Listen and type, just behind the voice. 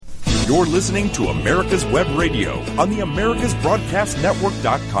You're listening to America's Web Radio on the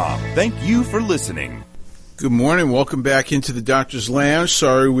AmericasBroadcastNetwork.com. Thank you for listening. Good morning. Welcome back into the Doctor's Lounge.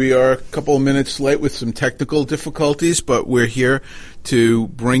 Sorry we are a couple of minutes late with some technical difficulties, but we're here to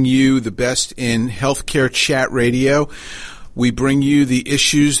bring you the best in healthcare chat radio. We bring you the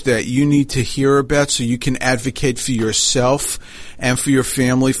issues that you need to hear about so you can advocate for yourself and for your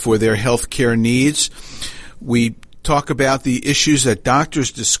family for their healthcare needs. We talk about the issues that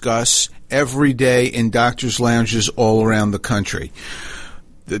doctors discuss every day in doctors' lounges all around the country.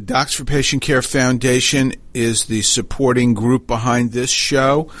 The Docs for Patient Care Foundation is the supporting group behind this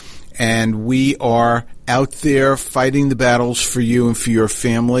show, and we are out there fighting the battles for you and for your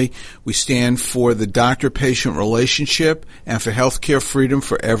family. We stand for the doctor-patient relationship and for healthcare freedom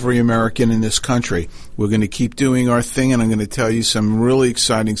for every American in this country. We're going to keep doing our thing, and I'm going to tell you some really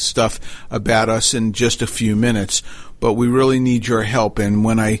exciting stuff about us in just a few minutes, but we really need your help, and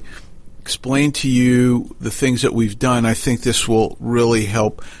when I explain to you the things that we've done, I think this will really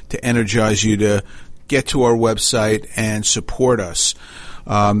help to energize you to get to our website and support us.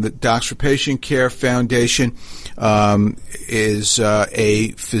 The Docs for Patient Care Foundation is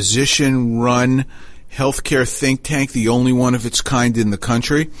a physician-run healthcare think tank, the only one of its kind in the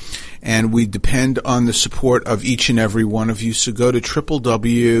country, and we depend on the support of each and every one of you. So go to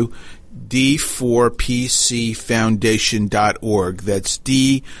D4PCFoundation.org. That's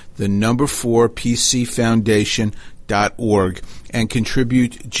D, the number 4, PCFoundation.org, and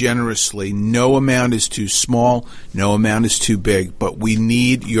contribute generously. No amount is too small, no amount is too big, but we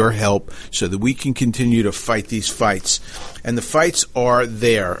need your help so that we can continue to fight these fights. And the fights are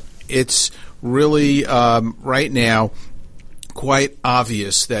there. It's really, right now, quite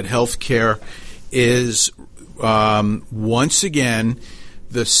obvious that healthcare is, once again,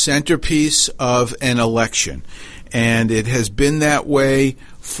 the centerpiece of an election. And it has been that way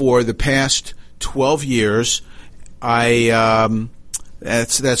for the past 12 years. That's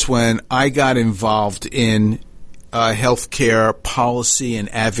when I got involved in healthcare policy and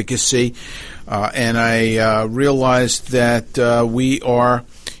advocacy, and I realized that we are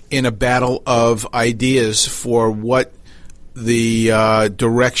in a battle of ideas for what the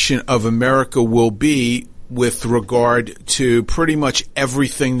direction of America will be with regard to pretty much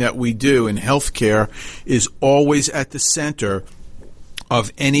everything that we do. And healthcare is always at the center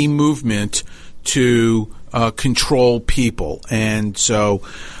of any movement to control people. And so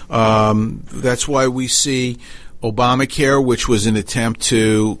that's why we see Obamacare, which was an attempt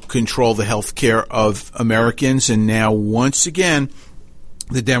to control the health care of Americans. And now, once again,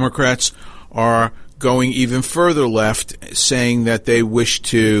 the Democrats are going even further left, saying that they wish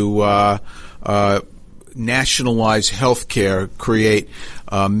to nationalize health care, create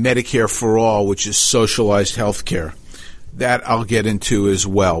Medicare for all, which is socialized health care. That I'll get into as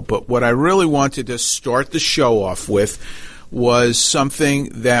well. But what I really wanted to start the show off with was something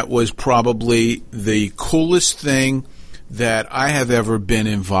that was probably the coolest thing that I have ever been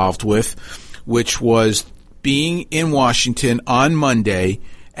involved with, which was being in Washington on Monday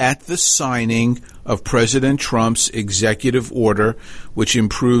at the signing of President Trump's executive order, which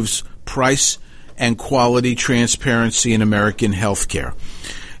improves price and quality transparency in American healthcare.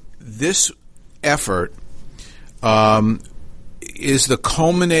 This effort is the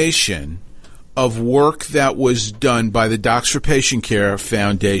culmination of work that was done by the Docs for Patient Care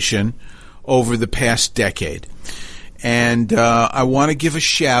Foundation over the past decade. And I want to give a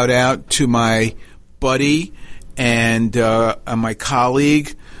shout out to my buddy and my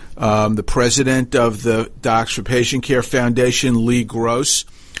colleague, the president of the Docs for Patient Care Foundation, Lee Gross,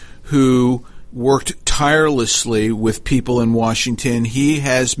 who worked tirelessly with people in Washington. He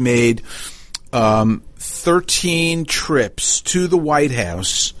has made 13 trips to the White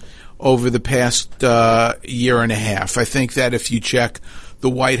House over the past year and a half. I think that if you check the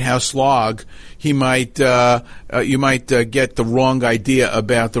White House log, you might get the wrong idea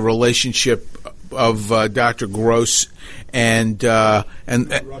about the relationship of Dr. Gross and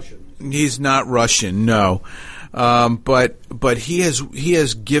he's not Russian, no. But he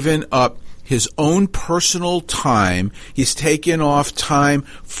has given up his own personal time. He's taken off time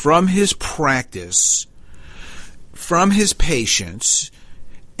from his practice, from his patients,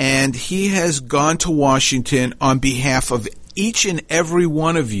 and he has gone to Washington on behalf of each and every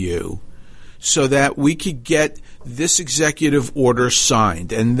one of you so that we could get this executive order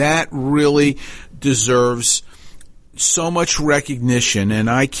signed. And that really deserves so much recognition, and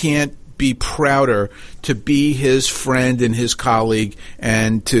I can't be prouder to be his friend and his colleague,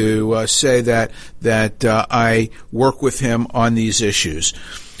 and to say that I work with him on these issues.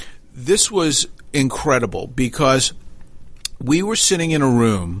 This was incredible because we were sitting in a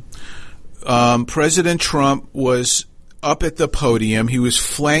room President Trump was up at the podium. He was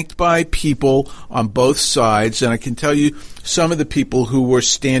flanked by people on both sides, and I can tell you some of the people who were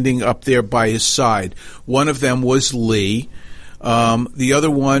standing up there by his side. One of them was Lee. The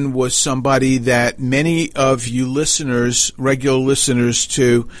other one was somebody that many of you listeners, regular listeners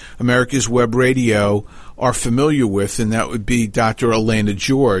to America's Web Radio, are familiar with, and that would be Dr. Elena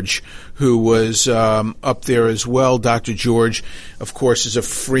George, who was up there as well. Dr. George, of course, is a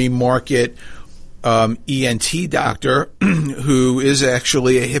free market ENT doctor who is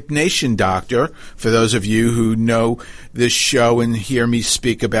actually a hypnation doctor. For those of you who know this show and hear me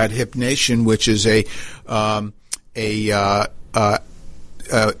speak about hypnation, which is a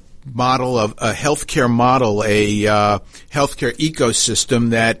model of a healthcare model, a healthcare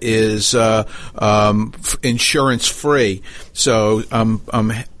ecosystem that is insurance free. So I'm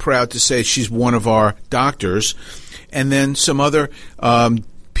proud to say she's one of our doctors, and then some other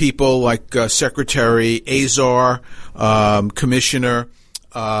people like Secretary Azar, Commissioner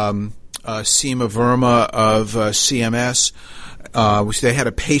Seema Verma of CMS. They had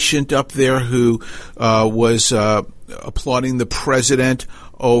a patient up there who was applauding the president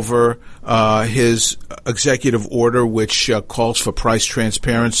over his executive order, which calls for price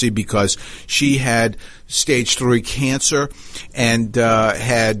transparency, because she had stage 3 cancer and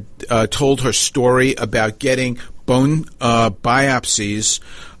had told her story about getting bone biopsies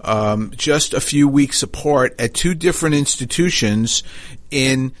just a few weeks apart at 2 different institutions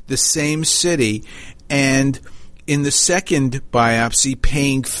in the same city, and in the second biopsy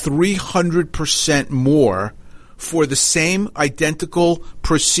paying 300% more for the same identical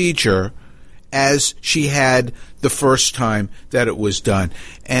procedure as she had the first time that it was done.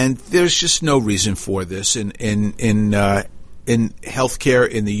 And there's just no reason for this in healthcare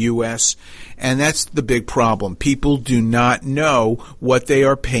in the U.S., and that's the big problem. People do not know what they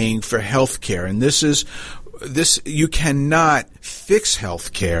are paying for healthcare, and this you cannot fix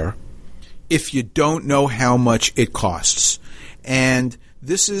healthcare if you don't know how much it costs. And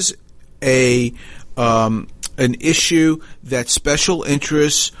this is an issue that special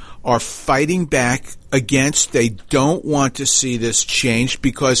interests are fighting back against. They don't want to see this changed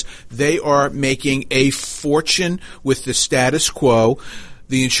because they are making a fortune with the status quo.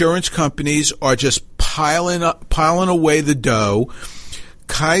 The insurance companies are just piling away the dough.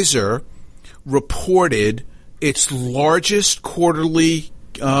 Kaiser reported its largest quarterly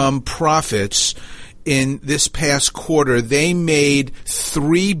profits in this past quarter. They made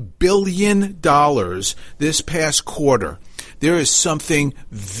 $3 billion this past quarter. There is something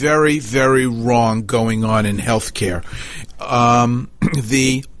very, very wrong going on in healthcare.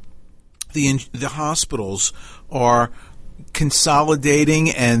 The hospitals are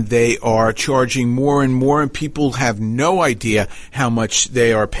consolidating, and they are charging more and more, and people have no idea how much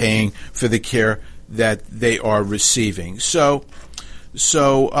they are paying for the care that they are receiving. So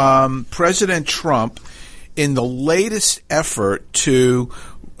President Trump, in the latest effort to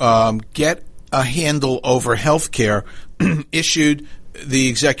get a handle over health care, issued the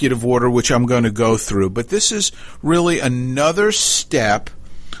executive order, which I'm going to go through. But this is really another step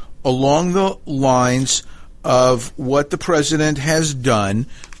along the lines of what the president has done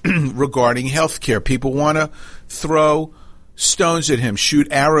regarding health care. People want to throw stones at him, shoot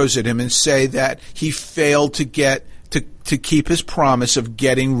arrows at him, and say that he failed to keep his promise of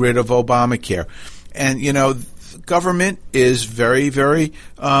getting rid of Obamacare. And, you know, government is very, very,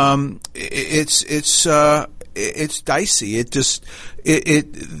 it's dicey.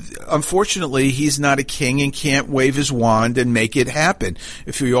 Unfortunately, he's not a king and can't wave his wand and make it happen.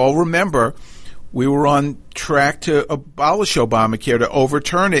 If you all remember, we were on track to abolish Obamacare, to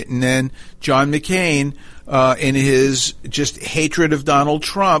overturn it, and then John McCain, in his just hatred of Donald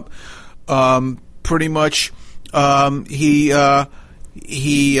Trump, pretty much he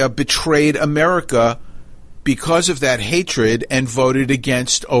betrayed America because of that hatred and voted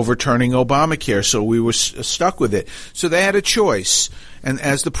against overturning Obamacare. So we were stuck with it. So they had a choice. And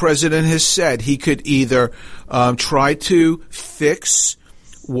as the president has said, he could either try to fix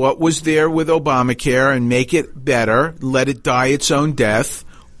what was there with Obamacare and make it better, let it die its own death,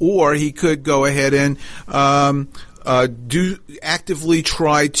 or he could go ahead and actively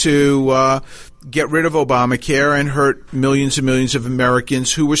try to get rid of Obamacare and hurt millions and millions of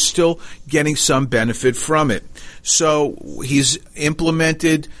Americans who were still getting some benefit from it. So he's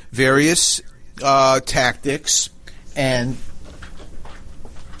implemented various tactics, and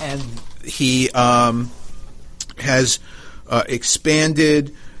he has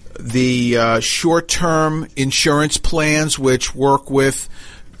expanded the short-term insurance plans, which work with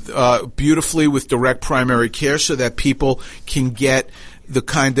beautifully with direct primary care, so that people can get the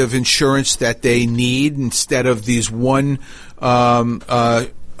kind of insurance that they need instead of these one,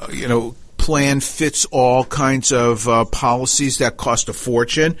 plan fits all kinds of policies that cost a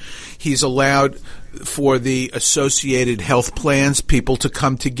fortune. He's allowed for the associated health plans people to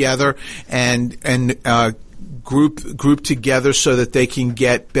come together and group together so that they can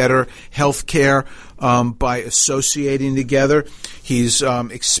get better health care by associating together. He's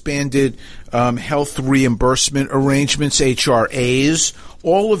expanded health reimbursement arrangements, HRAs.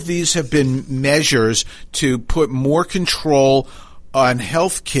 All of these have been measures to put more control on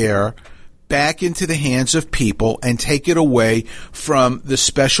health care back into the hands of people and take it away from the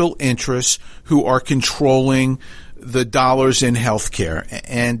special interests who are controlling the dollars in healthcare.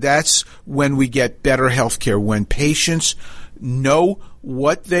 And that's when we get better healthcare. When patients know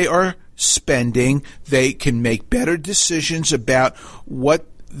what they are spending, they can make better decisions about what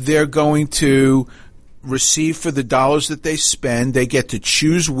they're going to receive for the dollars that they spend. They get to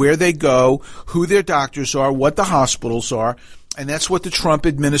choose where they go, who their doctors are, what the hospitals are. And that's what the Trump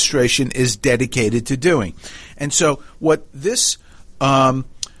administration is dedicated to doing. And so what this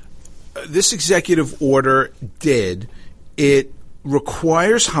executive order did, it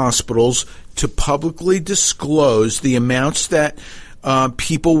requires hospitals to publicly disclose the amounts that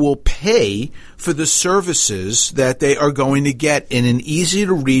people will pay for the services that they are going to get in an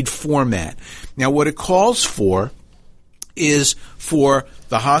easy-to-read format. Now, what it calls for is for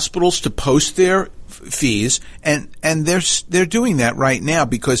the hospitals to post their fees, and they're doing that right now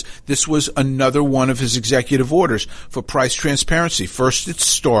because this was another one of his executive orders for price transparency. First, it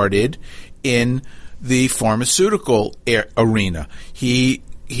started in the pharmaceutical arena.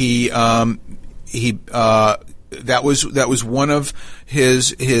 That was one of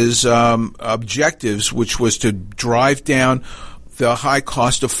his objectives, which was to drive down the high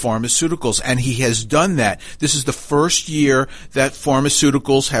cost of pharmaceuticals, and he has done that. This is the first year that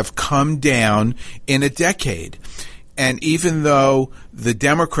pharmaceuticals have come down in a decade. And even though the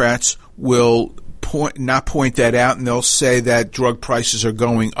Democrats will not point that out, and they'll say that drug prices are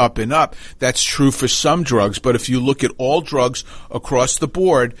going up and up, that's true for some drugs. But if you look at all drugs across the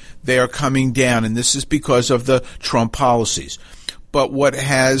board, they are coming down, and this is because of the Trump policies. But what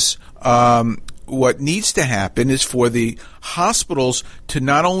needs to happen is for the hospitals to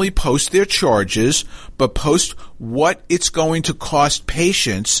not only post their charges, but post what it's going to cost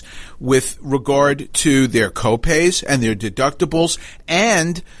patients with regard to their copays and their deductibles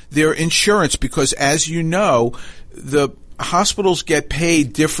and their insurance. Because as you know, the hospitals get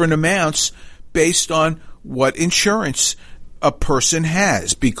paid different amounts based on what insurance a person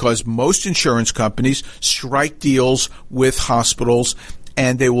has, because most insurance companies strike deals with hospitals,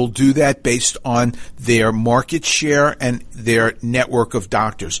 and they will do that based on their market share and their network of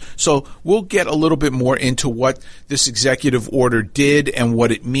doctors. So we'll get a little bit more into what this executive order did and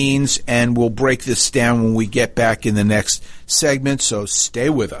what it means, and we'll break this down when we get back in the next segment, so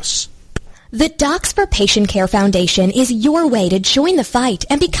stay with us. The Docs for Patient Care Foundation is your way to join the fight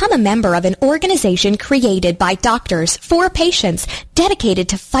and become a member of an organization created by doctors for patients, dedicated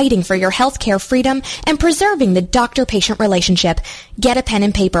to fighting for your healthcare freedom and preserving the doctor-patient relationship. Get a pen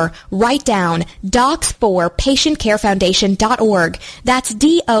and paper. Write down docs4patientcarefoundation.org. That's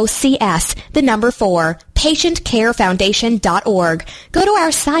DOCS, the number 4, patientcarefoundation.org. Go to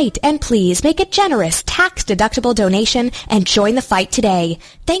our site and please make a generous tax-deductible donation and join the fight today.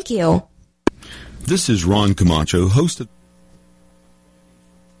 Thank you. This is Ron Camacho, host of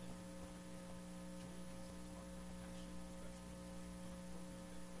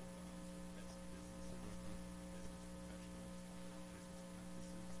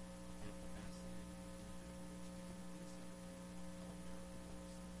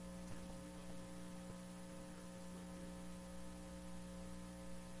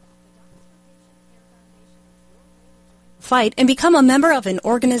fight and become a member of an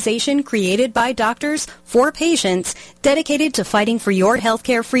organization created by doctors for patients, dedicated to fighting for your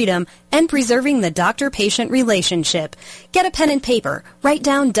healthcare freedom and preserving the doctor-patient relationship. Get a pen and paper. Write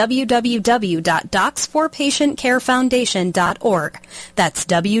down www.docs4patientcarefoundation.org. That's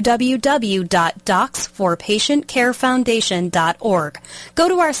www.docs4patientcarefoundation.org. Go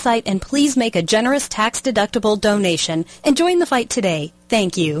to our site and please make a generous tax-deductible donation and join the fight today.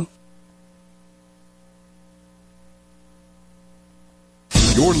 Thank you.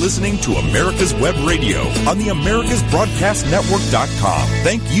 You're listening to America's Web Radio on the AmericasBroadcastNetwork.com.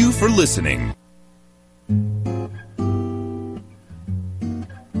 Thank you for listening.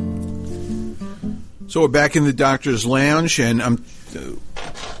 So we're back in the doctor's lounge, and I'm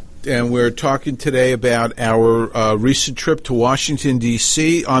and we're talking today about our recent trip to Washington,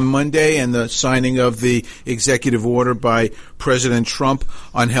 D.C. on Monday and the signing of the executive order by President Trump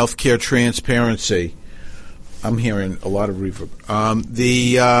on healthcare transparency. I'm hearing a lot of reverb.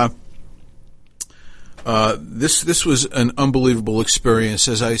 This was an unbelievable experience.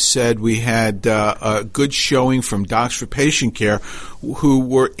 As I said, we had a good showing from Docs for Patient Care, who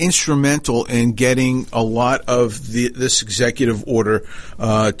were instrumental in getting a lot of this executive order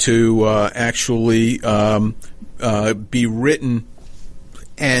to actually be written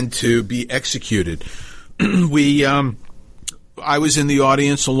and to be executed. I was in the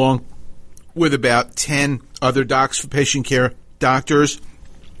audience along with about 10 other Docs for Patient Care doctors.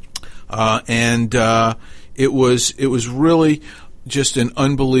 And it was really just an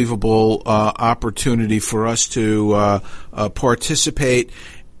unbelievable opportunity for us to participate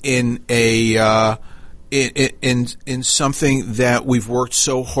in in something that we've worked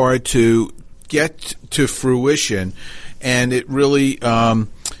so hard to get to fruition, and it really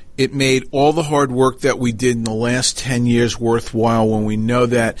it made all the hard work that we did in the last 10 years worthwhile when we know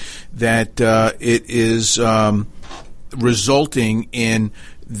that it is resulting in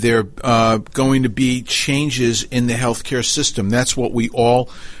there going to be changes in the healthcare system. That's what we all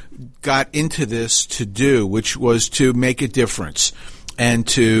got into this to do, which was to make a difference and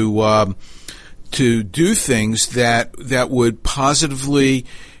to do things that would positively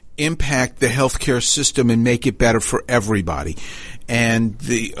impact the healthcare system and make it better for everybody. And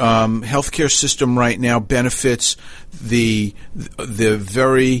the healthcare system right now benefits the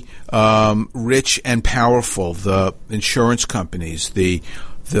very rich and powerful, the insurance companies, the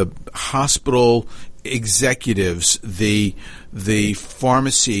hospital executives, the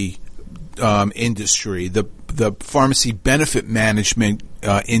pharmacy industry, the pharmacy benefit management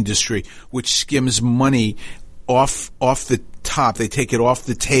industry, which skims money off the top. They take it off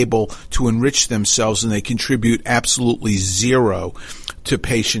the table to enrich themselves, and they contribute absolutely zero to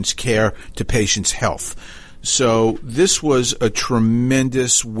patients' care, to patients' health. So this was a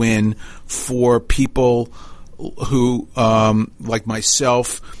tremendous win for people who, like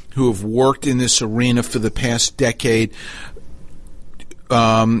myself, who have worked in this arena for the past decade,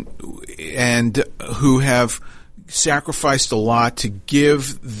 and who have sacrificed a lot to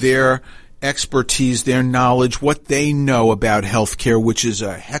give their expertise, their knowledge, what they know about healthcare, which is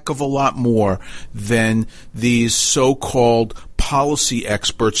a heck of a lot more than these so-called policy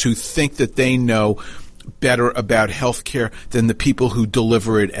experts who think that they know better about healthcare than the people who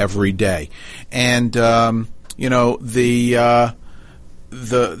deliver it every day. And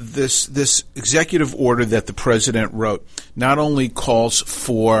this executive order that the president wrote not only calls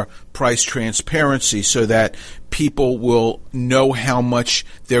for price transparency so that people will know how much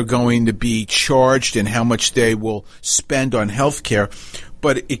they're going to be charged and how much they will spend on health care,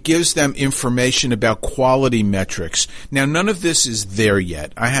 but it gives them information about quality metrics. Now, none of this is there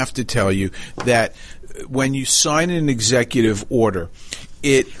yet. I have to tell you that when you sign an executive order,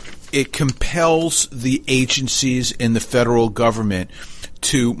 it compels the agencies in the federal government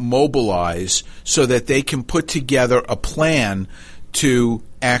to mobilize so that they can put together a plan to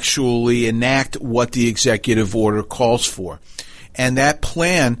actually enact what the executive order calls for. And that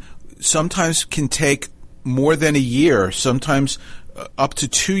plan sometimes can take more than a year, sometimes up to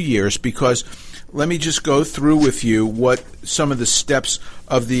 2 years, because let me just go through with you what some of the steps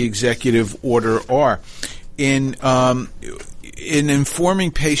of the executive order are. In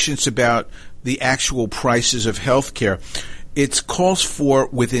informing patients about the actual prices of health care, it calls for,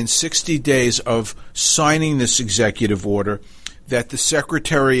 within 60 days of signing this executive order, that the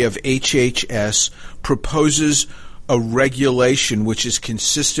Secretary of HHS proposes a regulation which is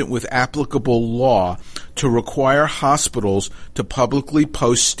consistent with applicable law to require hospitals to publicly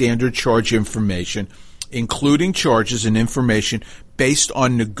post standard charge information, including charges and information based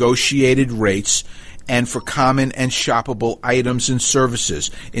on negotiated rates and for common and shoppable items and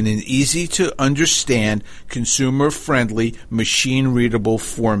services in an easy-to-understand, consumer-friendly, machine-readable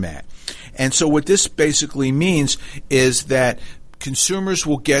format. And so what this basically means is that consumers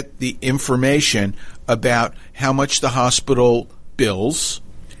will get the information about how much the hospital bills,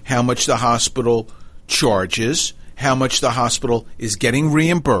 how much the hospital charges, how much the hospital is getting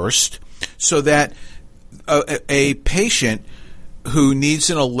reimbursed, so that a patient who needs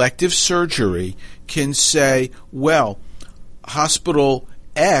an elective surgery can say, well, hospital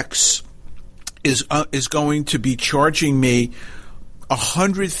X is going to be charging me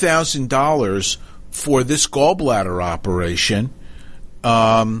 $100,000 for this gallbladder operation,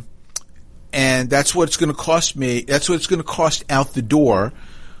 and that's what it's going to cost me. That's what it's going to cost out the door.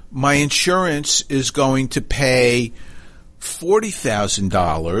 My insurance is going to pay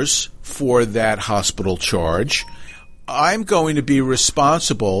 $40,000 for that hospital charge, I'm going to be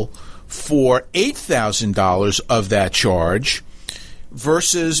responsible for $8,000 of that charge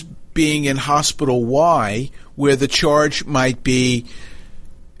versus being in hospital Y where the charge might be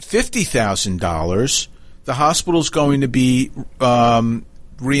 $50,000. The hospital's going to be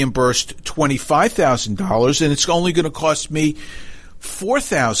reimbursed $25,000, and it's only going to cost me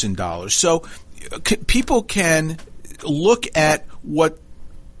 $4,000. So people can look at what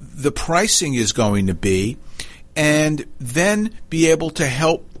the pricing is going to be and then be able to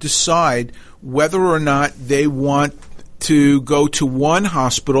help decide whether or not they want to go to one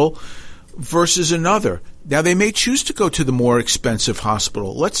hospital versus another. Now, they may choose to go to the more expensive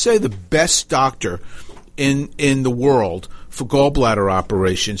hospital. Let's say the best doctor in the world for gallbladder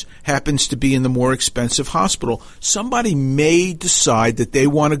operations happens to be in the more expensive hospital. Somebody may decide that they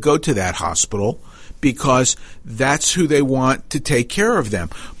want to go to that hospital because that's who they want to take care of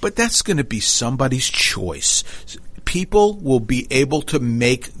them. But that's going to be somebody's choice. People will be able to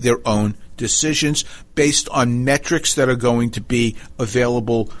make their own decisions based on metrics that are going to be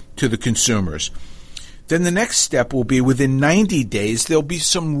available to the consumers. Then the next step will be within 90 days, there'll be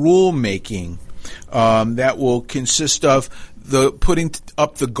some rule making that will consist of the putting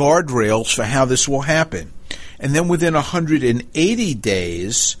up the guardrails for how this will happen. And then within 180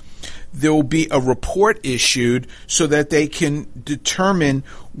 days, there will be a report issued so that they can determine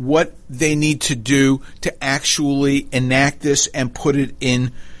what they need to do to actually enact this and put it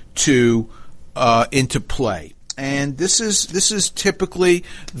into play. And this is typically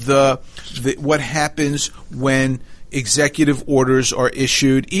the what happens when executive orders are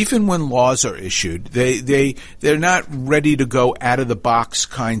issued, even when laws are issued. They're not ready to go out of the box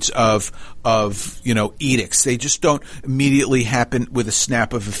kinds of edicts. They just don't immediately happen with a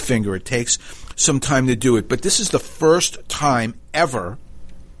snap of a finger. It takes some time to do it. But this is the first time ever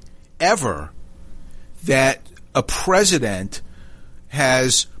that a president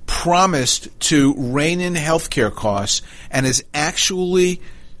has promised to rein in healthcare costs and has actually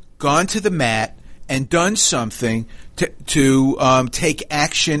gone to the mat and done something to take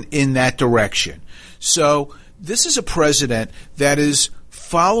action in that direction. So this is a president that is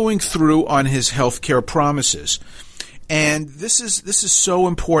following through on his healthcare promises, and this is so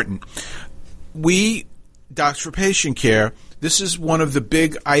important. We, Docs for Patient Care, this is one of the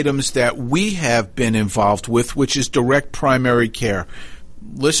big items that we have been involved with, which is direct primary care.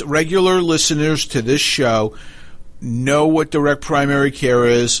 Regular listeners to this show know what direct primary care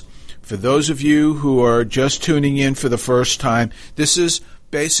is. For those of you who are just tuning in for the first time, this is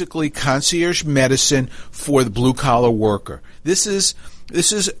basically concierge medicine for the blue-collar worker. This is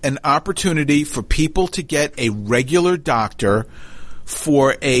an opportunity for people to get a regular doctor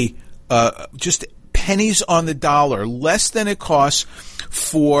for just pennies on the dollar, less than it costs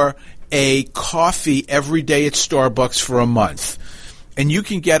for a coffee every day at Starbucks for a month. And you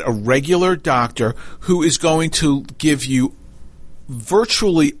can get a regular doctor who is going to give you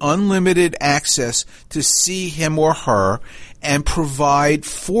virtually unlimited access to see him or her and provide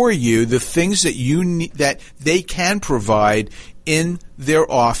for you the things that you need, that they can provide in their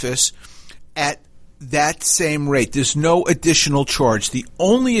office at that same rate. There's no additional charge. The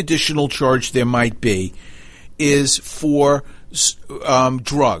only additional charge there might be is for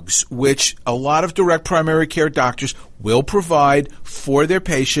drugs, which a lot of direct primary care doctors will provide for their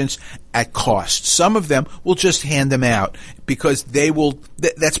patients at cost. Some of them will just hand them out because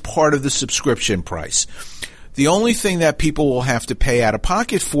that's part of the subscription price. The only thing that people will have to pay out of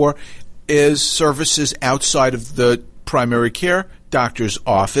pocket for is services outside of the primary care doctor's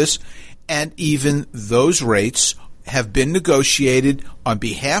office, and even those rates have been negotiated on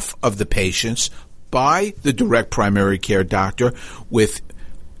behalf of the patients by the direct primary care doctor with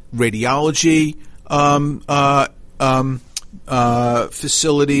radiology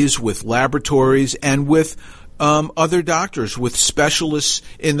facilities, with laboratories, and with other doctors, with specialists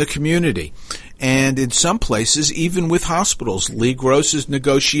in the community. And in some places, even with hospitals. Lee Gross has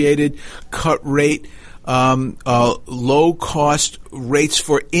negotiated cut rate, low-cost rates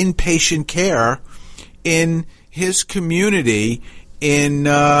for inpatient care in his community in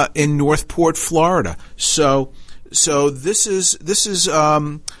Northport, Florida. So this is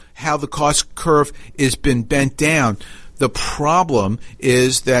how the cost curve has been bent down. The problem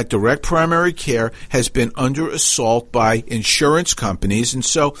is that direct primary care has been under assault by insurance companies, and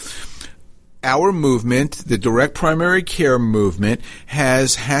so our movement, the direct primary care movement,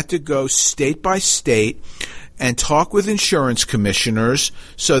 has had to go state by state and talk with insurance commissioners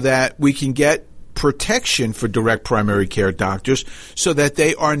so that we can get protection for direct primary care doctors so that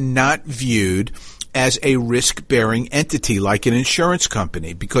they are not viewed as a risk-bearing entity like an insurance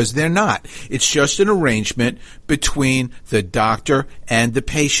company, because they're not. It's just an arrangement between the doctor and the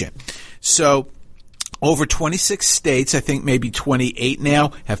patient. So over 26 states, I think maybe 28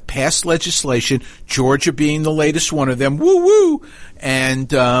 now, have passed legislation, Georgia being the latest one of them, woo-woo, and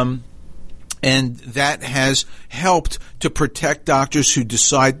that has helped to protect doctors who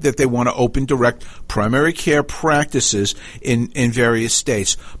decide that they want to open direct primary care practices in various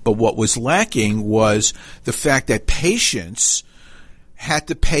states. But what was lacking was the fact that patients had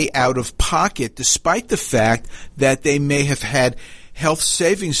to pay out of pocket, despite the fact that they may have had health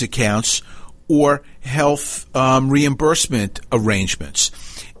savings accounts or health reimbursement arrangements.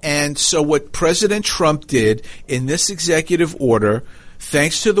 And so what President Trump did in this executive order,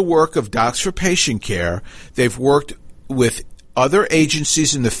 thanks to the work of Docs for Patient Care, they've worked with other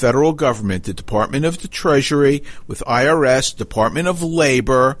agencies in the federal government, the Department of the Treasury, with IRS, Department of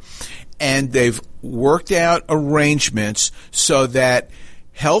Labor, and they've worked out arrangements so that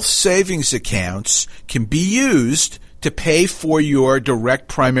health savings accounts can be used to pay for your direct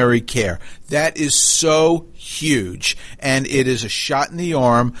primary care. That is so huge, and it is a shot in the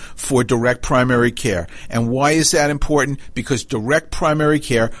arm for direct primary care. And why is that important? Because direct primary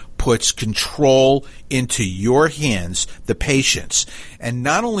care puts control into your hands, the patient's. And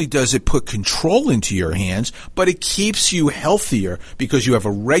not only does it put control into your hands, but it keeps you healthier because you have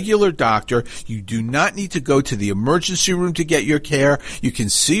a regular doctor. You do not need to go to the emergency room to get your care. You can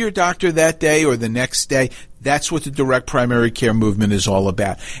see your doctor that day or the next day. That's what the direct primary care movement is all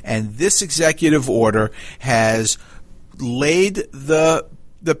about. And this executive order has laid the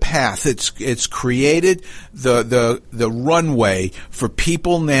path. It's created the runway for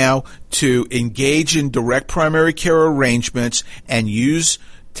people now to engage in direct primary care arrangements and use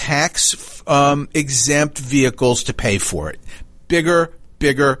tax exempt vehicles to pay for it. Bigger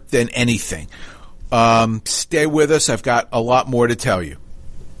than anything. Stay with us. I've got a lot more to tell you.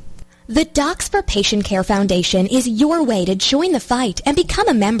 The Docs for Patient Care Foundation is your way to join the fight and become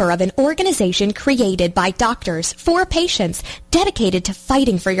a member of an organization created by doctors for patients, dedicated to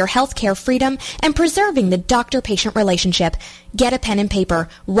fighting for your healthcare freedom and preserving the doctor-patient relationship. Get a pen and paper.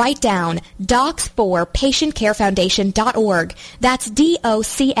 Write down docs4patientcarefoundation.org. That's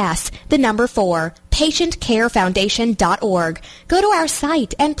DOCS, the number 4, patientcarefoundation.org. Go to our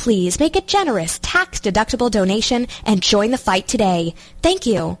site and please make a generous tax-deductible donation and join the fight today. Thank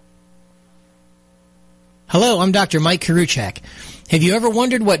you. Hello, I'm Dr. Mike Karuchak. Have you ever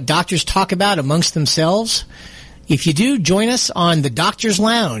wondered what doctors talk about amongst themselves? If you do, join us on the Doctor's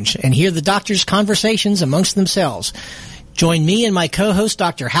Lounge and hear the doctors' conversations amongst themselves. Join me and my co-host,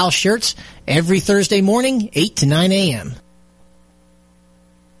 Dr. Hal Scherz, every Thursday morning, 8 to 9 a.m.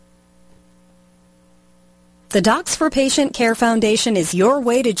 The Docs for Patient Care Foundation is your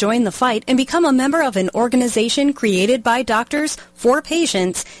way to join the fight and become a member of an organization created by doctors for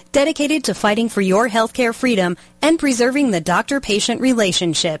patients, dedicated to fighting for your healthcare freedom and preserving the doctor-patient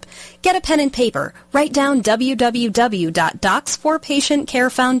relationship. Get a pen and paper. Write down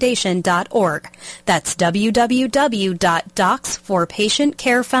www.docs4patientcarefoundation.org. That's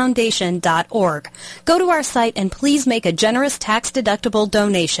www.docs4patientcarefoundation.org. Go to our site and please make a generous tax-deductible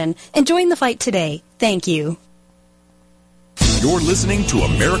donation and join the fight today. Thank you. You're listening to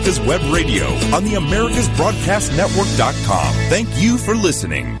America's Web Radio on the AmericasBroadcastNetwork.com. Thank you for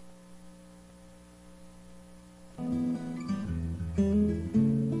listening.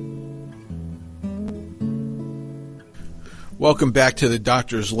 Welcome back to the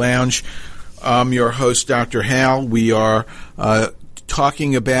Doctor's Lounge. I'm your host, Dr. Hal. We are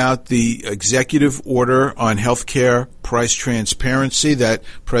talking about the executive order on healthcare price transparency that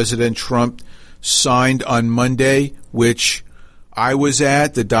President Trump signed on Monday, which I was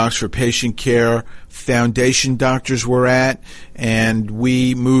at, the Docs for Patient Care Foundation doctors were at, and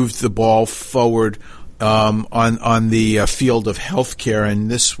we moved the ball forward on the field of healthcare,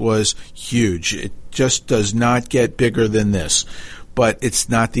 and this was huge. It just does not get bigger than this, but it's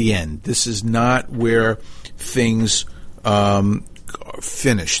not the end. This is not where things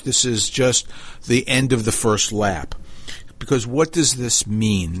finish. This is just the end of the first lap. Because what does this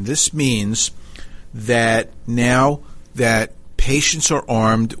mean? This means that now that patients are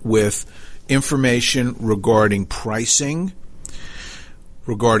armed with information regarding pricing,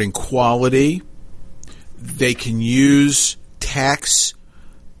 regarding quality, they can use tax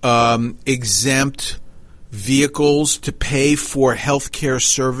exempt vehicles to pay for healthcare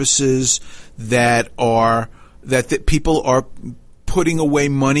services that people are putting away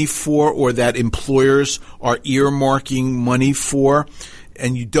money for, or that employers are earmarking money for.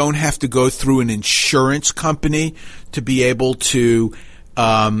 And you don't have to go through an insurance company to be able to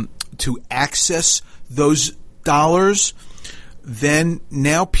to access those dollars, then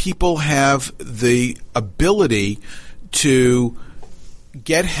now people have the ability to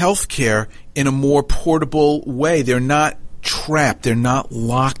get health care in a more portable way. They're not trapped. They're not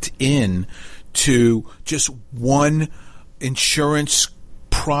locked in to just one insurance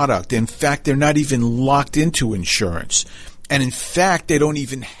product. In fact, they're not even locked into insurance. And in fact, they don't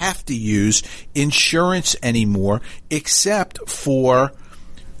even have to use insurance anymore, except for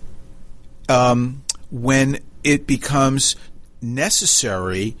when it becomes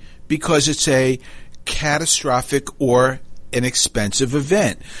necessary because it's a catastrophic or an expensive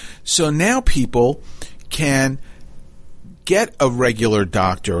event. So now people can get a regular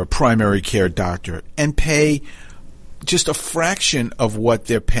doctor, a primary care doctor, and pay just a fraction of what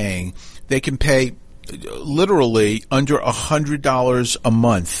they're paying. They can pay literally under $100 a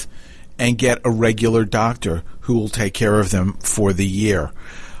month and get a regular doctor who will take care of them for the year.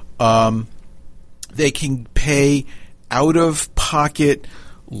 They can pay out-of-pocket,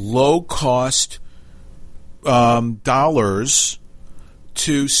 low-cost dollars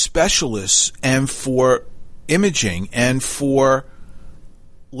to specialists and for imaging and for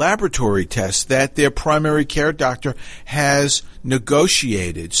laboratory tests that their primary care doctor has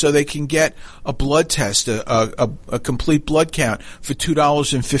negotiated. So they can get a blood test, a complete blood count for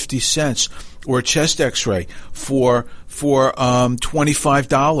 $2.50, or a chest x-ray for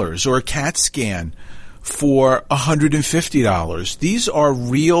 $25, or a CAT scan for $150. These are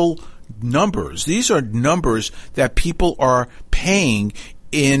real numbers. These are numbers that people are paying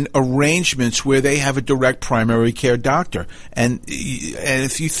in arrangements where they have a direct primary care doctor. And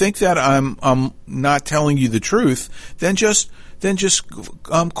if you think that I'm not telling you the truth, then just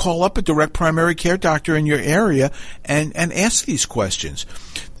call up a direct primary care doctor in your area and ask these questions.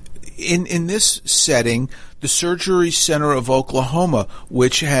 In this setting, the Surgery Center of Oklahoma,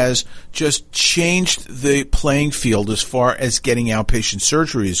 which has just changed the playing field as far as getting outpatient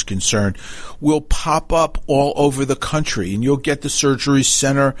surgery is concerned, will pop up all over the country. And you'll get the Surgery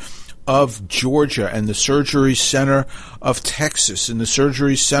Center of Georgia and the Surgery Center of Texas and the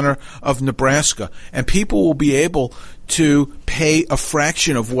Surgery Center of Nebraska. And people will be able to pay a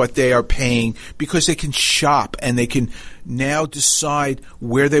fraction of what they are paying because they can shop and they can now decide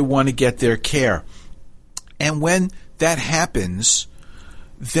where they want to get their care. And when that happens,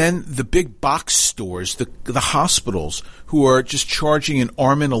 then the big box stores, the hospitals who are just charging an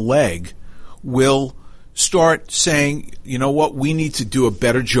arm and a leg will start saying, you know what, we need to do a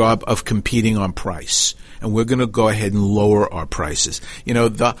better job of competing on price, and we're going to go ahead and lower our prices. You know,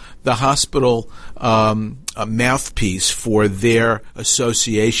 the hospital mouthpiece for their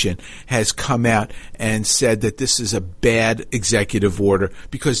association has come out and said that this is a bad executive order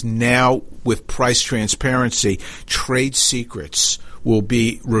because now with price transparency, trade secrets will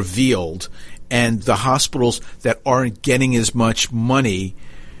be revealed, and the hospitals that aren't getting as much money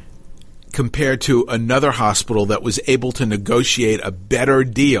compared to another hospital that was able to negotiate a better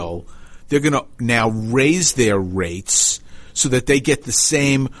deal, they're going to now raise their rates so that they get the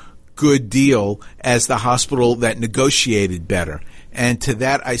same good deal as the hospital that negotiated better. And to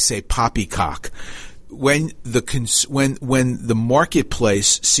that I say poppycock. When the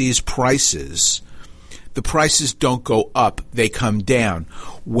marketplace sees prices, the prices don't go up, they come down.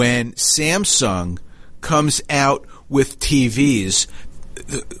 When Samsung comes out with TVs,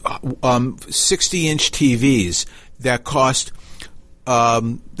 60-inch TVs that cost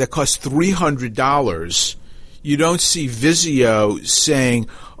 $300, you don't see Vizio saying,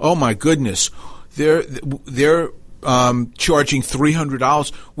 "Oh my goodness, they're charging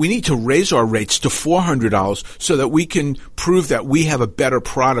 $300. We need to raise our rates to $400 so that we can prove that we have a better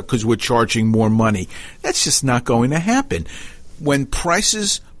product because we're charging more money." That's just not going to happen. When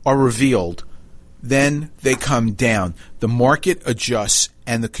prices are revealed, then they come down. The market adjusts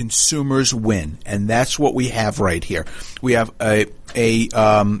and the consumers win. And that's what we have right here. We have a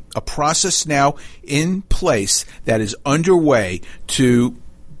process now in place that is underway to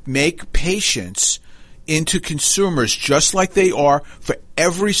make patients into consumers just like they are for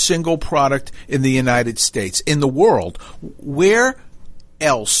every single product in the United States, in the world. Where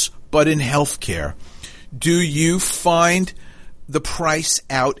else but in healthcare do you find the price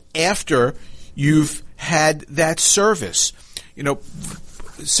out after you've had that service? You know,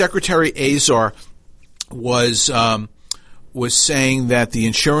 Secretary Azar was saying that the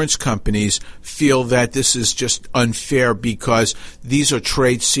insurance companies feel that this is just unfair because these are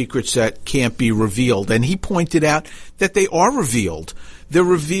trade secrets that can't be revealed. And he pointed out that they are revealed. They're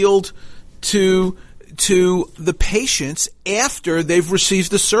revealed to to the patients after they've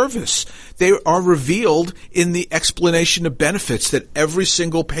received the service. They are revealed in the explanation of benefits that every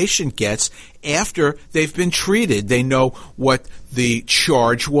single patient gets after they've been treated. They know what the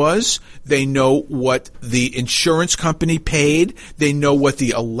charge was. They know what the insurance company paid. They know what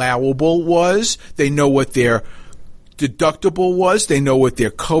the allowable was. They know what their deductible was. They know what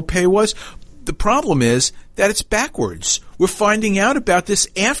their copay was. The problem is that it's backwards. We're finding out about this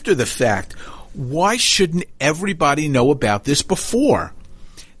after the fact. Why shouldn't everybody know about this before?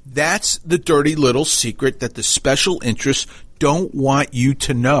 That's the dirty little secret that the special interests don't want you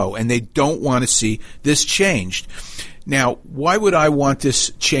to know, and they don't want to see this changed. Now, why would I want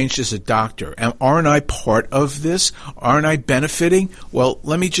this changed as a doctor? Aren't I part of this? Aren't I benefiting? Well,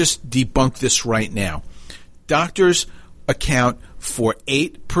 let me just debunk this right now. Doctors account for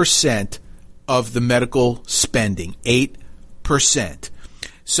 8% of the medical spending, 8%.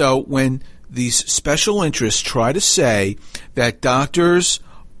 So when these special interests try to say that doctors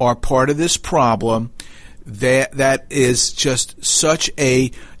are part of this problem, that is just such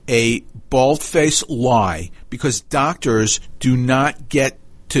a bald-faced lie, because doctors do not get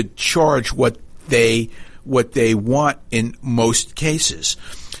to charge what they want in most cases.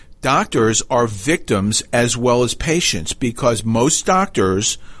 Doctors are victims as well as patients, because most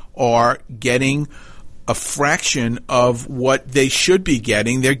doctors are getting a fraction of what they should be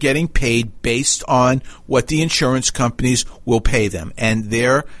getting. They're getting paid based on what the insurance companies will pay them. And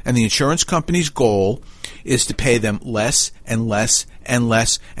the insurance company's goal is to pay them less and less and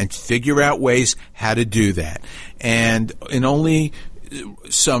less and figure out ways how to do that. And in only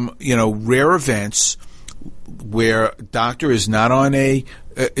some, rare events where a doctor is not on a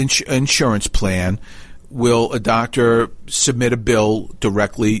insurance plan, will a doctor submit a bill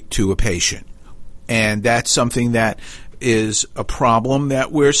directly to a patient. And that's something that is a problem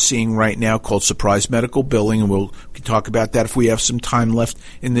that we're seeing right now called surprise medical billing, and we'll talk about that if we have some time left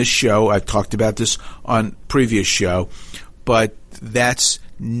in this show. I've talked about this on previous show, but that's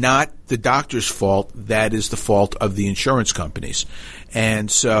not the doctor's fault. That is the fault of the insurance companies. And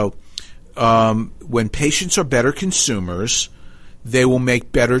so when patients are better consumers, they will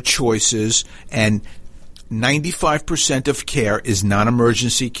make better choices, and 95% of care is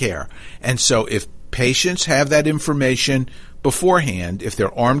non-emergency care. And so if patients have that information beforehand, if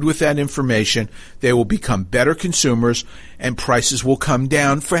they're armed with that information, they will become better consumers and prices will come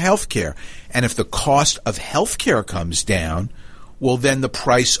down for health care. And if the cost of health care comes down, well, then the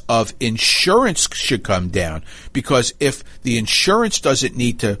price of insurance should come down. Because if the insurance doesn't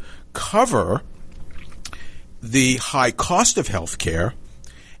need to cover the high cost of health care,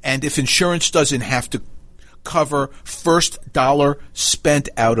 and if insurance doesn't have to cover first dollar spent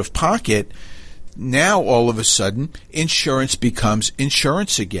out of pocket, now all of a sudden insurance becomes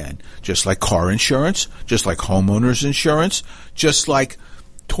insurance again, just like car insurance, just like homeowners insurance, just like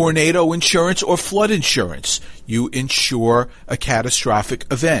tornado insurance or flood insurance. You insure a catastrophic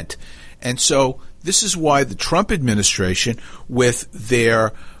event. And so this is why the Trump administration, with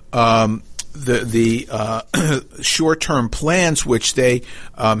their short-term plans which they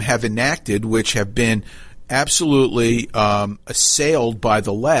have enacted, which have been absolutely assailed by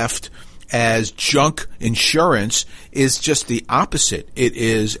the left as junk insurance, is just the opposite. It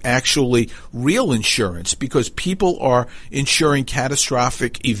is actually real insurance, because people are insuring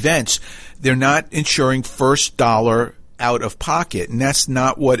catastrophic events. They're not insuring first dollar out of pocket, and that's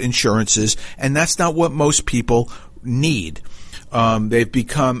not what insurance is, and that's not what most people need. They've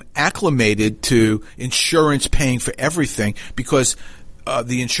become acclimated to insurance paying for everything, because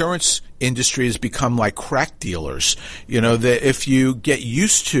the insurance industry has become like crack dealers. That if you get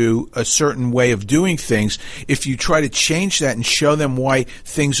used to a certain way of doing things, if you try to change that and show them why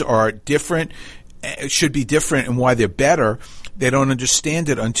things are different, should be different, and why they're better, they don't understand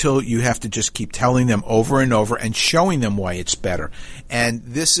it until you have to just keep telling them over and over and showing them why it's better. And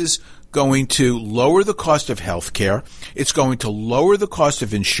this is going to lower the cost of health care. It's going to lower the cost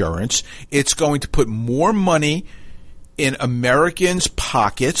of insurance. It's going to put more money in Americans'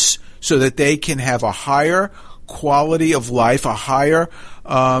 pockets so that they can have a higher quality of life, a higher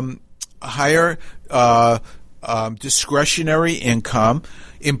discretionary income.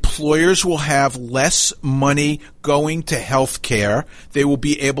 Employers will have less money going to health care. They will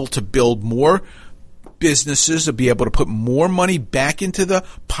be able to build more businesses, to be able to put more money back into the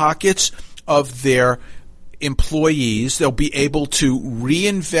pockets of their employees. They'll be able to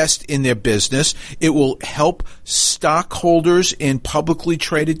reinvest in their business. It will help stockholders in publicly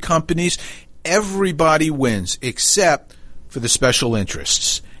traded companies. Everybody wins except for the special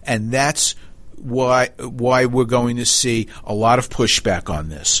interests. And that's why we're going to see a lot of pushback on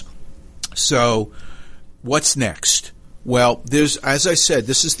this. So what's next? Well, as I said,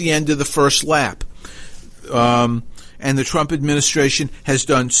 this is the end of the first lap. And the Trump administration has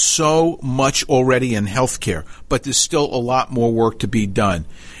done so much already in healthcare, but there's still a lot more work to be done.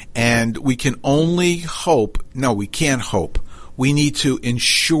 And we can only hope, no, we can't hope. We need to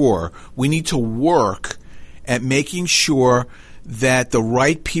ensure, we need to work at making sure that the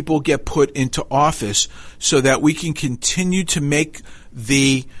right people get put into office so that we can continue to make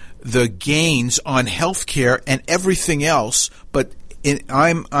the gains on healthcare and everything else, but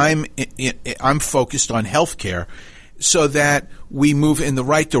I'm focused on healthcare, so that we move in the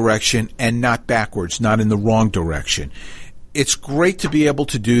right direction and not backwards, not in the wrong direction. It's great to be able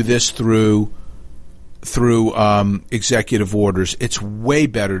to do this through executive orders. It's way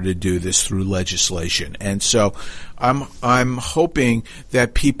better to do this through legislation. And so I'm hoping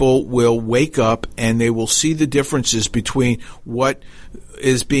that people will wake up and they will see the differences between what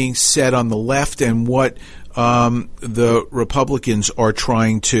is being said on the left and what the Republicans are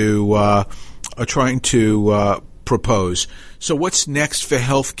trying to propose. So what's next for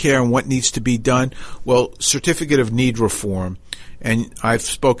health care and what needs to be done? Well, certificate of need reform. And I've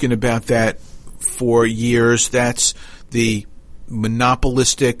spoken about that for years. That's the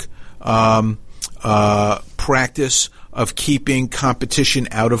monopolistic practice of keeping competition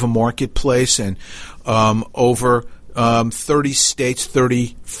out of a marketplace. And over 30 states,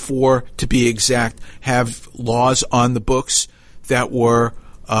 34 to be exact, have laws on the books that were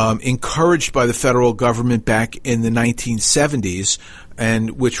encouraged by the federal government back in the 1970s,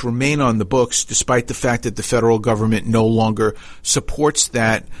 and which remain on the books despite the fact that the federal government no longer supports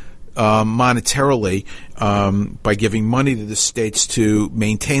that monetarily by giving money to the states to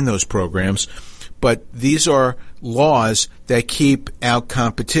maintain those programs. But these are laws that keep out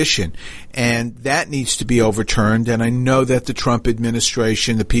competition, and that needs to be overturned. And I know that the Trump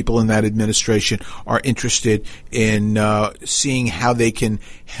administration, the people in that administration, are interested in seeing how they can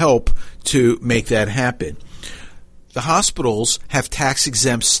help to make that happen. The hospitals have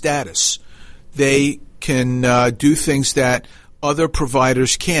tax-exempt status. They can do things that other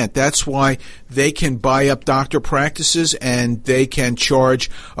providers can't. That's why they can buy up doctor practices and they can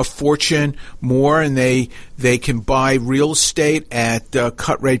charge a fortune more, and they can buy real estate at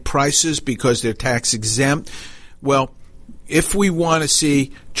cut rate prices because they're tax exempt. Well, if we want to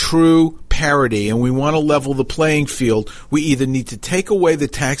see true parity and we want to level the playing field, we either need to take away the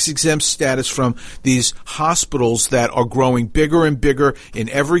tax-exempt status from these hospitals that are growing bigger and bigger in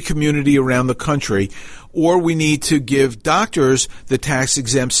every community around the country, or we need to give doctors the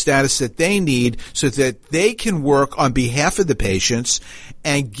tax-exempt status that they need so that they can work on behalf of the patients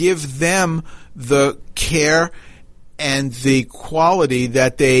and give them the care and the quality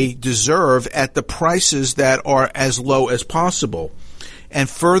that they deserve at the prices that are as low as possible. And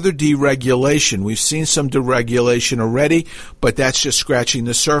further deregulation. We've seen some deregulation already, but that's just scratching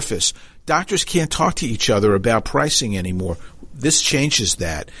the surface. Doctors can't talk to each other about pricing anymore. This changes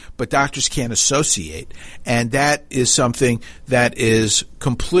that, but doctors can't associate. And that is something that is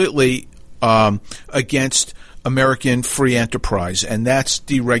completely against American free enterprise, and that's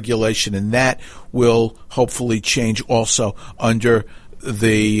deregulation, and that will hopefully change also under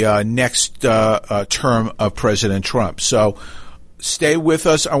the next term of President Trump. So stay with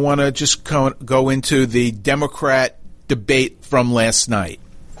us. I want to just go into the Democrat debate from last night.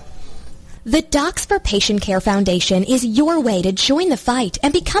 The Docs for Patient Care Foundation is your way to join the fight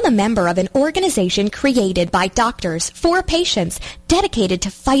and become a member of an organization created by doctors for patients, dedicated to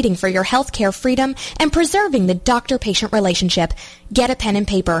fighting for your healthcare freedom and preserving the doctor-patient relationship. Get a pen and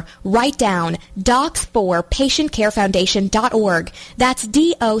paper. Write down docs4patientcarefoundation.org. That's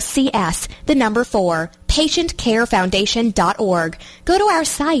DOCS, the number 4, patientcarefoundation.org. Go to our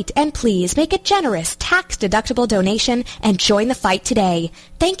site and please make a generous tax-deductible donation and join the fight today.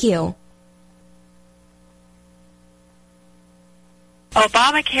 Thank you.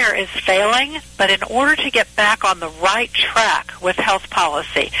 Obamacare is failing, but in order to get back on the right track with health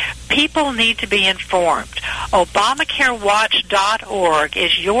policy, people need to be informed. ObamacareWatch.org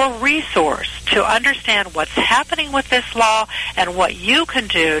is your resource to understand what's happening with this law and what you can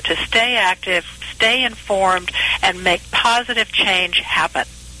do to stay active, stay informed, and make positive change happen.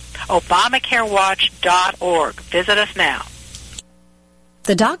 ObamacareWatch.org. Visit us now.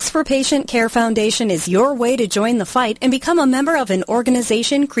 The Docs for Patient Care Foundation is your way to join the fight and become a member of an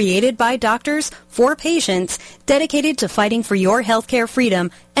organization created by doctors for patients, dedicated to fighting for your healthcare freedom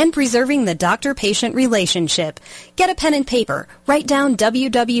and preserving the doctor-patient relationship. Get a pen and paper. Write down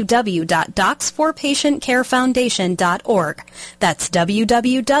www.docs4patientcarefoundation.org. That's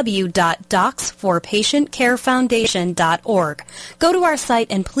www.docs4patientcarefoundation.org. Go to our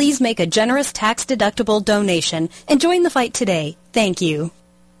site and please make a generous tax-deductible donation and join the fight today. Thank you.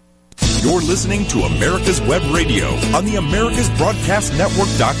 You're listening to America's Web Radio on the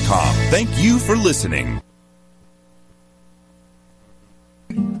AmericasBroadcastNetwork.com. Thank you for listening.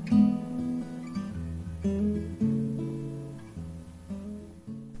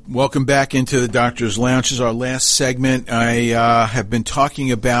 Welcome back into the Doctor's Lounge. This is our last segment. I have been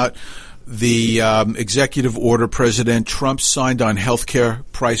talking about the executive order President Trump signed on healthcare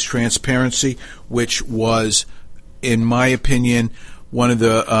price transparency, which was, in my opinion, one of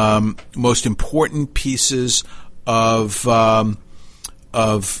the most important pieces of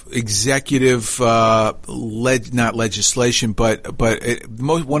executive not legislation, but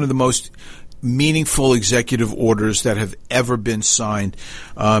one of the most meaningful executive orders that have ever been signed,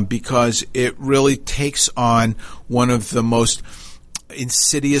 because it really takes on one of the most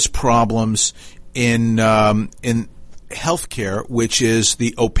insidious problems in healthcare, which is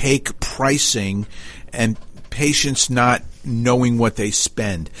the opaque pricing and patients not knowing what they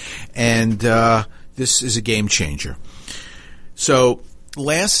spend. And this is a game changer. So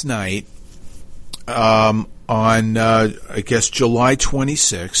last night, on I guess July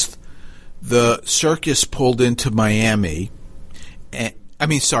 26th, the circus pulled into Miami.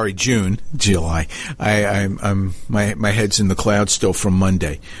 June, July. My head's in the clouds still from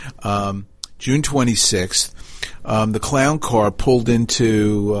Monday. June 26th, the clown car pulled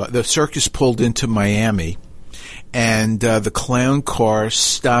into the circus pulled into Miami, and the clown car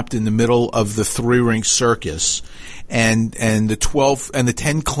stopped in the middle of the three-ring circus, and the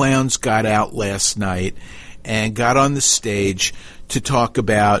 10 clowns got out last night and got on the stage to talk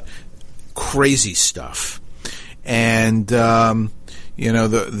about crazy stuff. And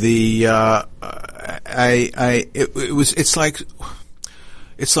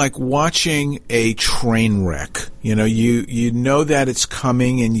it's like watching a train wreck. You know that it's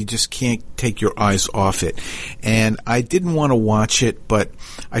coming and you just can't take your eyes off it. And I didn't want to watch it, but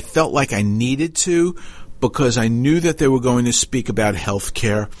I felt like I needed to, because I knew that they were going to speak about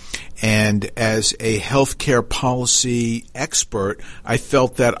healthcare. And as a healthcare policy expert, I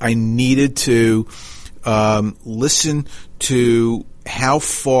felt that I needed to listen to how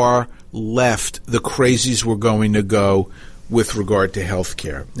far left the crazies were going to go with regard to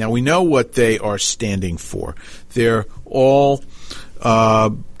healthcare. Now, we know what they are standing for. They're all,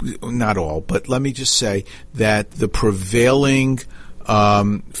 not all, but let me just say that the prevailing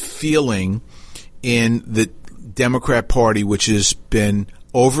feeling in the Democrat Party, which has been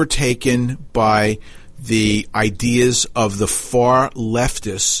overtaken by the ideas of the far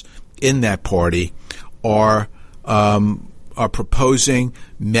leftists in that party, are proposing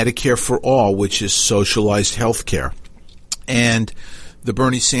Medicare for all, which is socialized health care. And the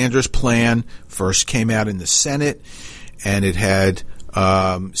Bernie Sanders plan first came out in the Senate, and it had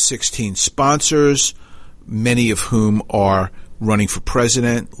 16 sponsors, many of whom are running for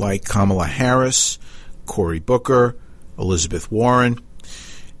president, like Kamala Harris, Cory Booker, Elizabeth Warren.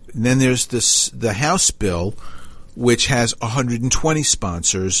 And then there's the House bill, which has 120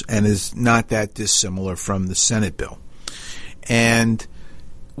 sponsors and is not that dissimilar from the Senate bill. And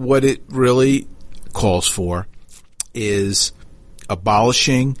what it really calls for is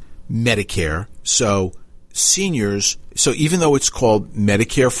abolishing Medicare. So seniors, so even though it's called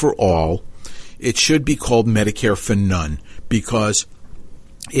Medicare for all, it should be called Medicare for none, because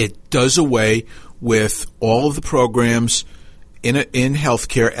it does away with all of the programs in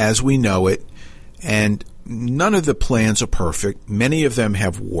healthcare as we know it, and none of the plans are perfect. Many of them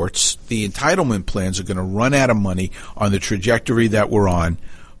have warts. The entitlement plans are going to run out of money on the trajectory that we're on.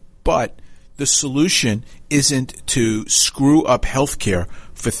 But the solution isn't to screw up healthcare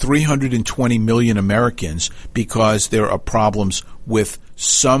for 320 million Americans because there are problems with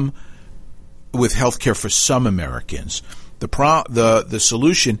healthcare for some Americans. The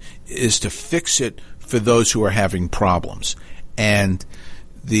solution is to fix it for those who are having problems. And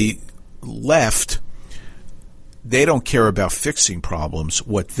the left, they don't care about fixing problems.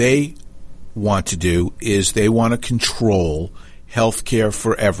 What they want to do is they want to control health care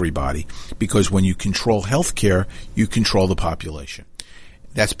for everybody, because when you control health care, you control the population.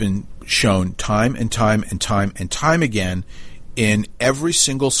 That's been shown time and time and time and time again in every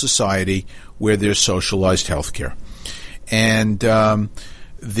single society where there's socialized health care. And the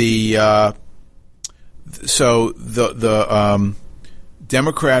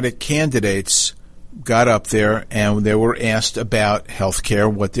Democratic candidates got up there and they were asked about health care,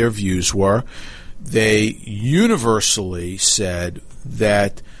 what their views were. They universally said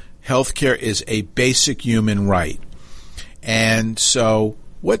that health care is a basic human right. And so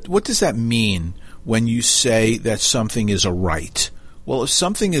what does that mean when you say that something is a right? Well, if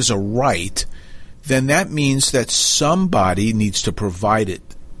something is a right, then that means that somebody needs to provide it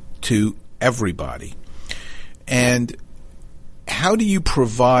to everybody. And how do you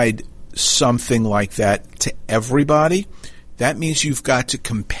provide something like that to everybody? That means you've got to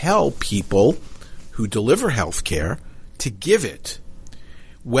compel people who deliver health care to give it,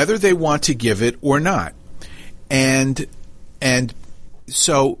 whether they want to give it or not. And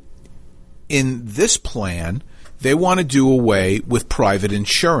so in this plan, they want to do away with private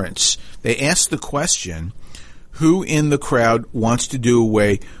insurance. They asked the question, who in the crowd wants to do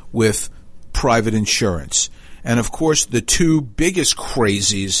away with private insurance? And of course, the two biggest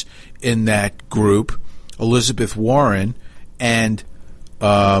crazies in that group, Elizabeth Warren and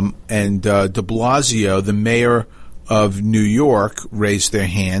de Blasio, the mayor of New York, raised their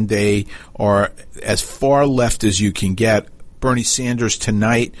hand. They are as far left as you can get. Bernie Sanders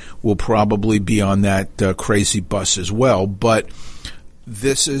tonight will probably be on that crazy bus as well. But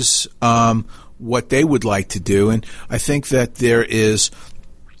this is what they would like to do. And I think that there is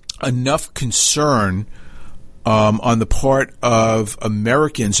enough concern on the part of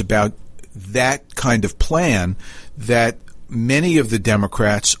Americans about that kind of plan that many of the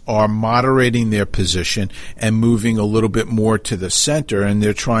Democrats are moderating their position and moving a little bit more to the center, and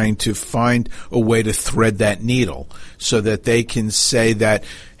they're trying to find a way to thread that needle so that they can say that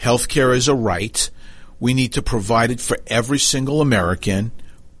health care is a right. We need to provide it for every single American,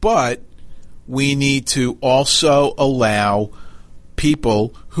 but we need to also allow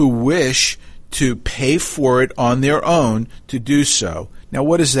people who wish to pay for it on their own to do so. Now,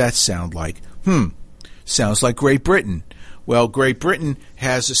 what does that sound like? Sounds like Great Britain. Well, Great Britain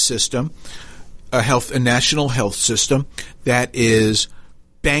has a system, a national health system that is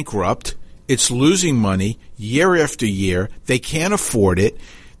bankrupt. It's losing money year after year. They can't afford it.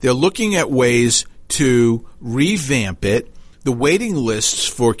 They're looking at ways to revamp it. The waiting lists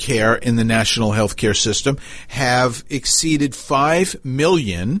for care in the national health care system have exceeded 5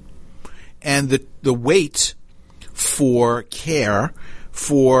 million, and the wait for care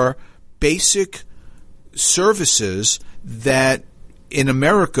for basic services that in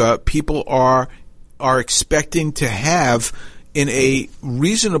America people are expecting to have in a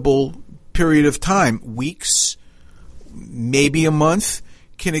reasonable period of time, weeks, maybe a month,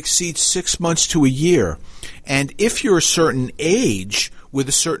 can exceed 6 months to a year. And if you're a certain age with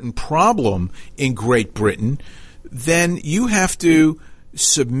a certain problem in Great Britain, then you have to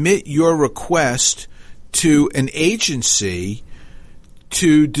submit your request to an agency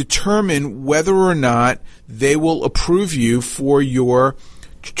to determine whether or not they will approve you for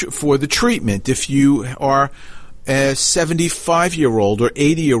the treatment. If you are a 75-year-old or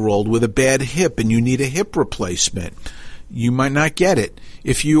 80-year-old with a bad hip and you need a hip replacement, you might not get it.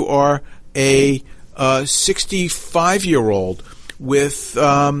 If you are a 65-year-old with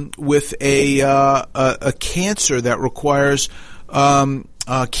a cancer that requires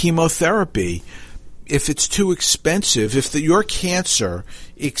chemotherapy, if it's too expensive, if your cancer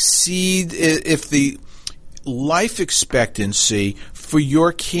if the life expectancy for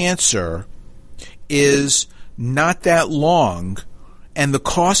your cancer is not that long and the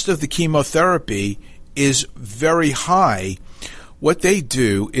cost of the chemotherapy is very high, what they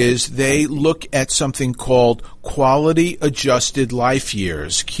do is they look at something called quality adjusted life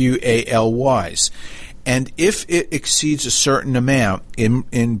years, QALYs. And if it exceeds a certain amount,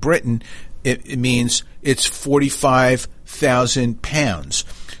 in Britain, it means it's £45,000.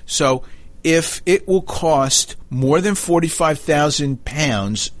 So if it will cost more than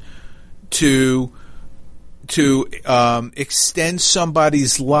 £45,000 to extend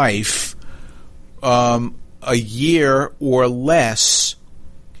somebody's life a year or less,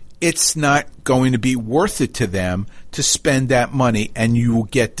 it's not going to be worth it to them to spend that money, and you will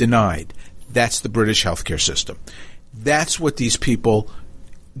get denied. That's the British healthcare system. That's what these people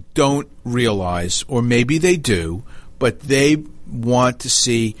don't realize, or maybe they do, but they want to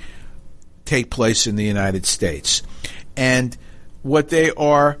see take place in the United States. And what they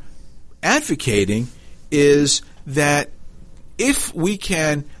are advocating is that if we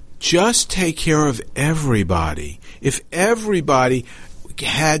can just take care of everybody, if everybody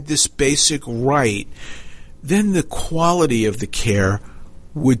had this basic right, then the quality of the care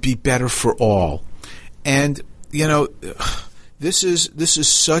would be better for all. And, you know, this is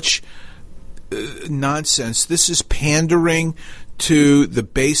such nonsense. This is pandering to the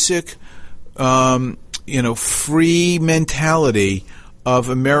basic free mentality of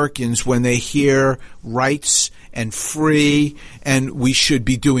Americans when they hear rights and free and we should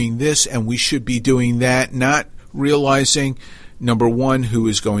be doing this and we should be doing that, not realizing, number one, who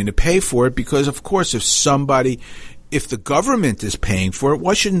is going to pay for it, because, of course, if the government is paying for it,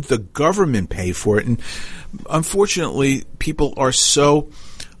 why shouldn't the government pay for it? And unfortunately, people are so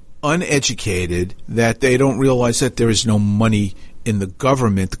uneducated that they don't realize that there is no money in the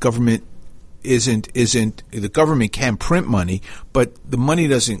government. The government the government can print money, but the money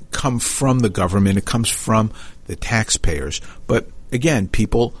doesn't come from the government. It comes from the taxpayers. But again,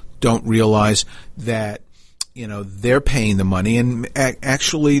 people don't realize that, they're paying the money. And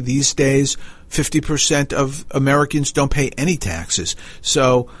actually these days, 50% of Americans don't pay any taxes.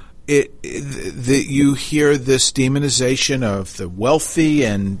 So you hear this demonization of the wealthy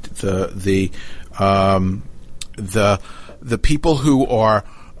and the people who are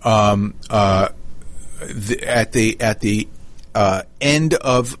at the end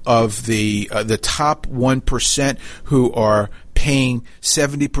of the top 1% who are paying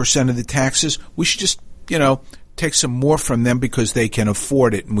 70% of the taxes. We should just take some more from them because they can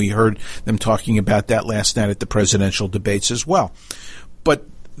afford it, and we heard them talking about that last night at the presidential debates as well. But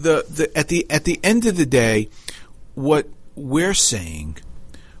at the end of the day, what we're saying,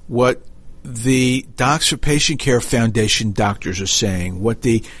 what the Docs for Patient Care Foundation doctors are saying, what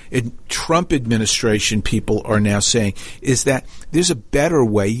the Trump administration people are now saying, is that there's a better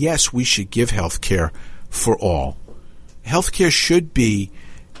way. Yes, we should give health care for all. Health care should be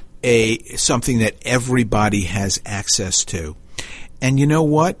something that everybody has access to. And you know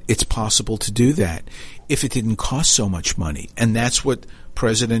what? It's possible to do that if it didn't cost so much money. And that's what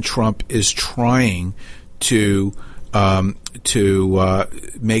President Trump is trying to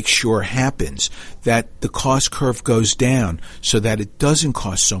make sure happens, that the cost curve goes down so that it doesn't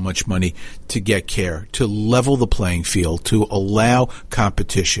cost so much money to get care, to level the playing field, to allow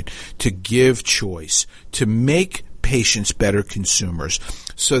competition, to give choice, to make patients better consumers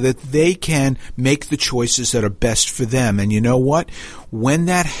so that they can make the choices that are best for them. And you know what? When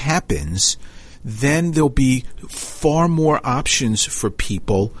that happens, then there'll be far more options for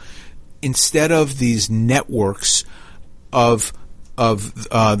people instead of these networks of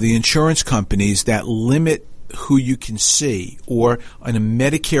the insurance companies that limit who you can see, or in a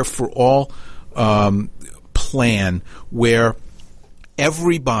Medicare for all plan where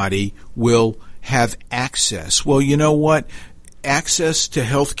everybody will have access. Well, you know what? Access to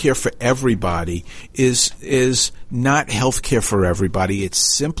health care for everybody is not health care for everybody. It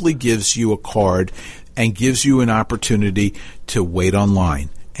simply gives you a card and gives you an opportunity to wait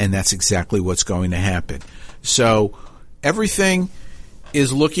online. And that's exactly what's going to happen. So everything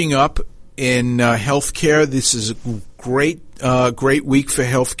is looking up in healthcare. This is a great week for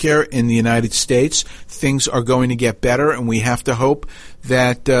healthcare in the United States. Things are going to get better, and we have to hope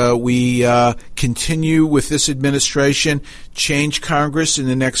that we continue with this administration, change Congress in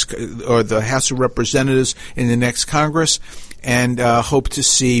the next, or the House of Representatives in the next Congress, and hope to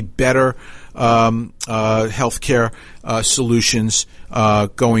see better healthcare solutions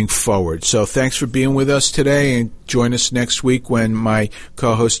going forward. So thanks for being with us today, and join us next week when my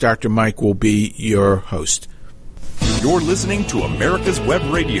co-host Dr. Mike will be your host. You're listening to America's Web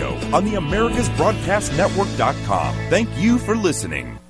Radio on the AmericasBroadcastNetwork.com. Thank you for listening.